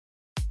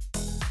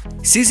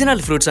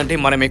Seasonal fruits అంటే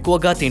మనం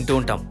ఎక్కువగా తింటూ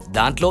ఉంటాం.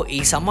 దాంట్లో ఈ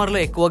సమ్మర్లో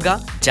ఎక్కువగా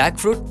జాక్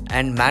ఫ్రూట్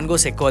అండ్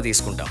మ్యాంగోస్ ఎక్కువ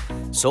తీసుకుంటాం.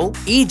 సో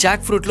ఈ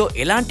జాక్ ఫ్రూట్లో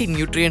ఎలాంటి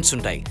న్యూట్రియంట్స్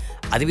ఉంటాయి,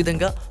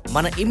 అదేవిధంగా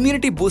మన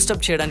ఇమ్యూనిటీ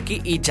బూస్టప్ చేయడానికి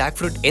ఈ జాక్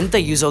ఫ్రూట్ ఎంత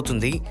యూజ్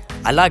అవుతుంది,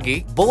 అలాగే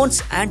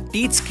బోన్స్ అండ్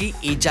టీత్స్కి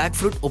ఈ జాక్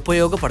ఫ్రూట్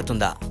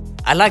ఉపయోగపడుతుందా,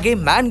 అలాగే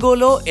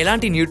మ్యాంగోలో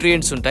ఎలాంటి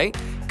న్యూట్రియంట్స్ ఉంటాయి,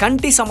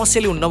 కంటి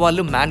సమస్యలు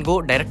ఉన్నవాళ్ళు మ్యాంగో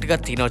డైరెక్ట్గా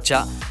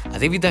తినొచ్చా,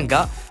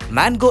 అదేవిధంగా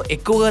మ్యాంగో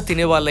ఎక్కువగా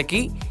తినే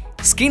వాళ్ళకి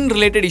స్కిన్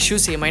రిలేటెడ్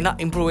ఇష్యూస్ ఏమైనా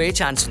ఇంప్రూవ్ అయ్యే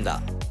ఛాన్స్ ఉందా,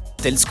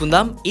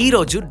 తెలుసుకుందాం ఈ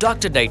రోజు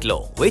డాక్టర్ డైట్లో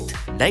విత్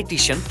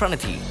డైటీషియన్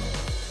ప్రణతి.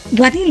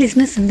 ధ్వని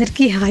లిజనర్స్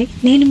అందరికీ హాయ్,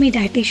 నేను మీ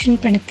డైటీషియన్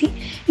ప్రణతి.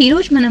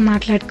 ఈరోజు మనం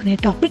మాట్లాడుకునే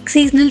టాపిక్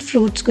సీజనల్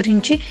ఫ్రూట్స్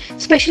గురించి.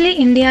 స్పెషలీ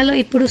ఇండియాలో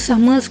ఇప్పుడు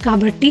సమ్మర్స్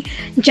కాబట్టి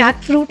జాక్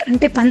ఫ్రూట్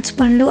అంటే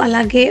పనసపండు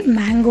అలాగే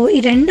మ్యాంగో ఈ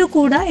రెండు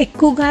కూడా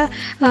ఎక్కువగా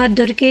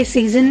దొరికే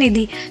సీజన్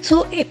ఇది. సో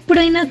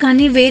ఎప్పుడైనా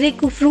కానీ వేరే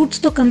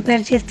ఫ్రూట్స్తో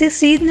కంపేర్ చేస్తే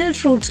సీజనల్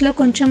ఫ్రూట్స్లో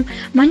కొంచెం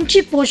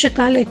మంచి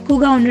పోషకాలు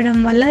ఎక్కువగా ఉండడం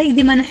వల్ల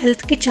ఇది మన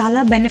హెల్త్కి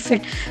చాలా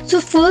బెనిఫిట్. సో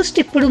ఫస్ట్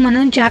ఇప్పుడు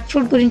మనం జాక్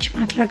ఫ్రూట్ గురించి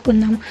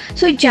మాట్లాడుకుందాము.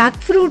 సో ఈ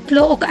జాక్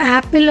ఫ్రూట్లో ఒక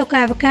యాపిల్, ఒక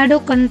అవకాడో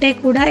కంటే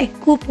కూడా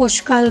ఎక్కువ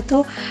పోషకాలతో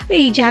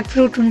ఈ జాక్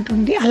ఫ్రూట్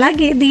ఉంటుంది.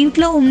 అలాగే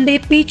దీంట్లో ఉండే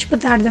పీచు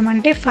పదార్థం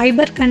అంటే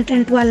ఫైబర్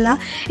కంటెంట్ వల్ల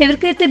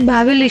ఎవరికైతే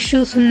బావెల్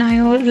ఇష్యూస్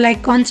ఉన్నాయో,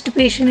 లైక్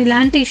కాన్స్టిపేషన్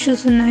ఇలాంటి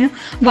ఇష్యూస్ ఉన్నాయో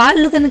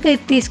వాళ్ళు కనుక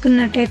ఇది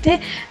తీసుకున్నట్టయితే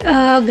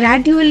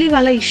గ్రాడ్యువల్లీ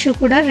వాళ్ళ ఇష్యూ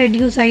కూడా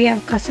రెడ్యూస్ అయ్యే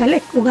అవకాశాలు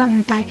ఎక్కువగా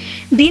ఉంటాయి.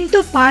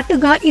 దీంతో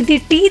పాటుగా ఇది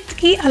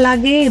టీత్కి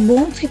అలాగే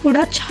బోన్స్కి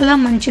కూడా చాలా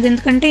మంచిది,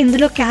 ఎందుకంటే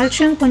ఇందులో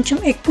కాల్షియం కొంచెం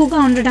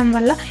ఎక్కువగా ఉండడం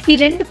వల్ల ఈ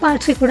రెండు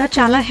పార్ట్స్కి కూడా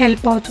చాలా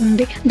హెల్ప్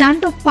అవుతుంది.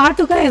 దాంతో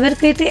పాటుగా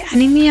ఎవరికైతే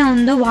అనిమియా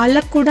ఉందో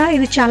వాళ్ళకు కూడా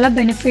ఇది చాలా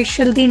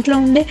బెనిఫిషియల్ దీంట్లో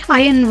ఉండే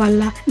ఐరన్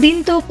వల్ల.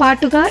 దీంతో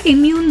పాటుగా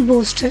ఇమ్యూన్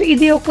బూస్టర్,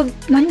 ఇది ఒక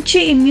మంచి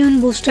ఇమ్యూన్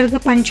బూస్టర్గా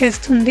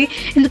పనిచేస్తుంది,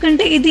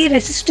 ఎందుకంటే ఇది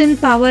రెసిస్టెంట్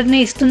పవర్ని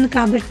ఇస్తుంది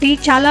కాబట్టి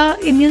చాలా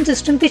ఇమ్యూన్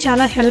సిస్టమ్కి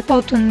చాలా హెల్ప్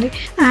అవుతుంది.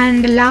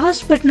 And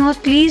last but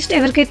not least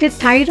ఎవరికైతే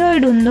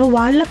థైరాయిడ్ ఉందో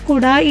వాళ్ళకు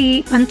కూడా ఈ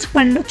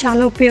పనసపండు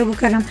చాలా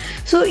ఉపయోగకరం.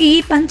 సో ఈ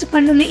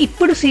పనసపండుని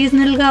ఇప్పుడు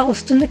సీజనల్గా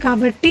వస్తుంది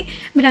కాబట్టి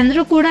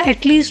మీరందరూ కూడా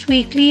అట్లీస్ట్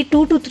వీక్లీ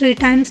 2 to 3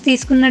 times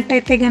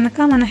తీసుకున్నట్టయితే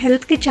కనుక మన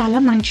హెల్త్కి చాలా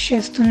మంచి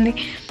చేస్తుంది.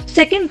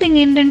 సెకండ్ థింగ్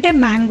ఏంటంటే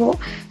మ్యాంగో.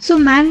 సో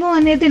మ్యాంగో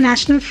అనేది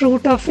national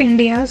fruit of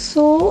India.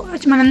 So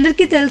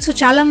మనందరికీ తెలుసు,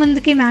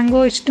 చాలామందికి మ్యాంగో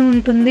ఇష్టం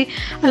ఉంటుంది.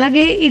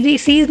 అలాగే ఇది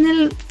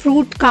సీజనల్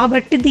ఫ్రూట్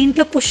కాబట్టి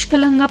దీంట్లో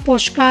పుష్కలంగా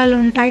పోషకాలు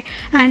ఉంటాయి,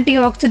 యాంటీ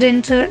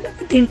ఆక్సిడెంట్స్,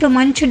 దీంట్లో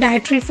మంచి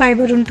డైటరీ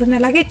ఫైబర్ ఉంటుంది,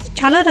 అలాగే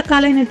చాలా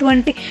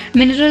రకాలైనటువంటి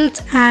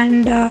మినరల్స్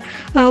అండ్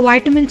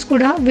వైటమిన్స్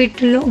కూడా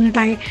వీటిల్లో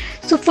ఉంటాయి.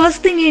 సో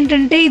ఫస్ట్ థింగ్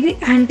ఏంటంటే ఇది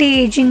యాంటీ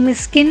ఏజింగ్, మీ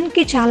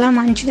స్కిన్కి చాలా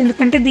మంచిది,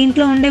 ఎందుకంటే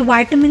దీంట్లో ఉండే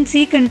వైటమిన్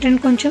సి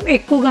కంటెంట్ కొంచెం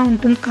ఎక్కువగా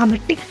ఉంటుంది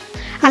కాబట్టి.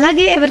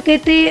 అలాగే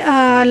ఎవరికైతే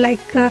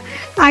లైక్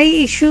ఐ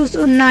ఇష్యూస్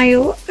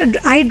ఉన్నాయో,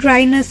 ఐ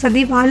డ్రైనెస్,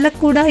 అది వాళ్ళకు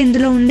కూడా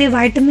ఇందులో ఉండే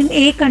వైటమిన్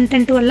ఏ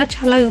కంటెంట్ వల్ల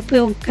చాలా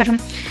ఉపయోగకరం.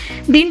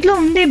 దీంట్లో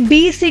ఉండే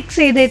B6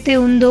 ఏదైతే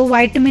ఉందో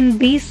వైటమిన్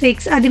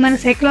B6 అది మన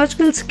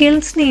సైకలాజికల్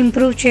స్కిల్స్ని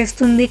ఇంప్రూవ్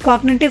చేస్తుంది,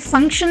 కాగ్నిటివ్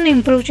ఫంక్షన్ని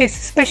ఇంప్రూవ్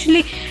చేస్తుంది.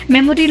 ఎస్పెషల్లీ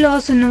మెమొరీ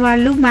లాస్ ఉన్న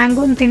వాళ్ళు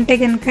మ్యాంగోని తింటే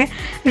కనుక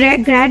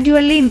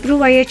గ్రాడ్యువల్లీ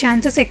ఇంప్రూవ్ అయ్యే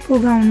ఛాన్సెస్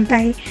ఎక్కువగా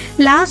ఉంటాయి.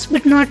 లాస్ట్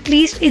బట్ నాట్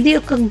లీస్ట్ ఇది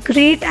ఒక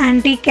గ్రేట్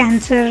యాంటీ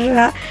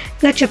క్యాన్సర్గా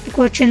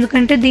చెప్పుకోవచ్చు,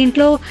 ఎందుకంటే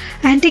దీంట్లో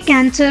యాంటీ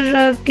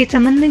క్యాన్సర్కి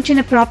సంబంధించిన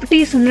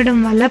ప్రాపర్టీస్ ఉండడం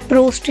వల్ల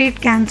ప్రోస్టేట్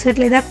క్యాన్సర్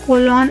లేదా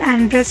కోలాన్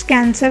అండ్ బ్రెస్ట్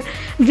క్యాన్సర్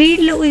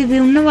ఇవి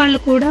ఉన్న వాళ్ళు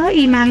కూడా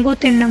ఈ మ్యాంగో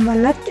తినడం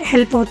వల్ల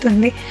హెల్ప్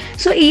అవుతుంది.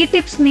 సో ఈ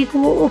టిప్స్ మీకు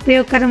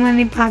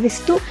ఉపయోగకరమని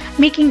భావిస్తూ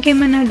మీకు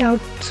ఇంకేమైనా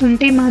డౌట్స్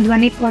ఉంటే మా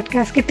ధ్వని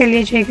పాడ్కాస్ట్కి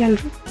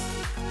తెలియజేయగలరు.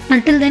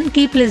 Until then,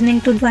 keep listening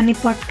to Dhwani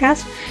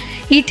podcast.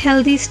 Eat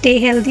healthy, stay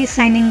healthy.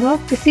 Signing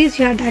off. This is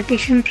your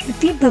dietitian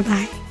Priti. Bye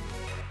bye.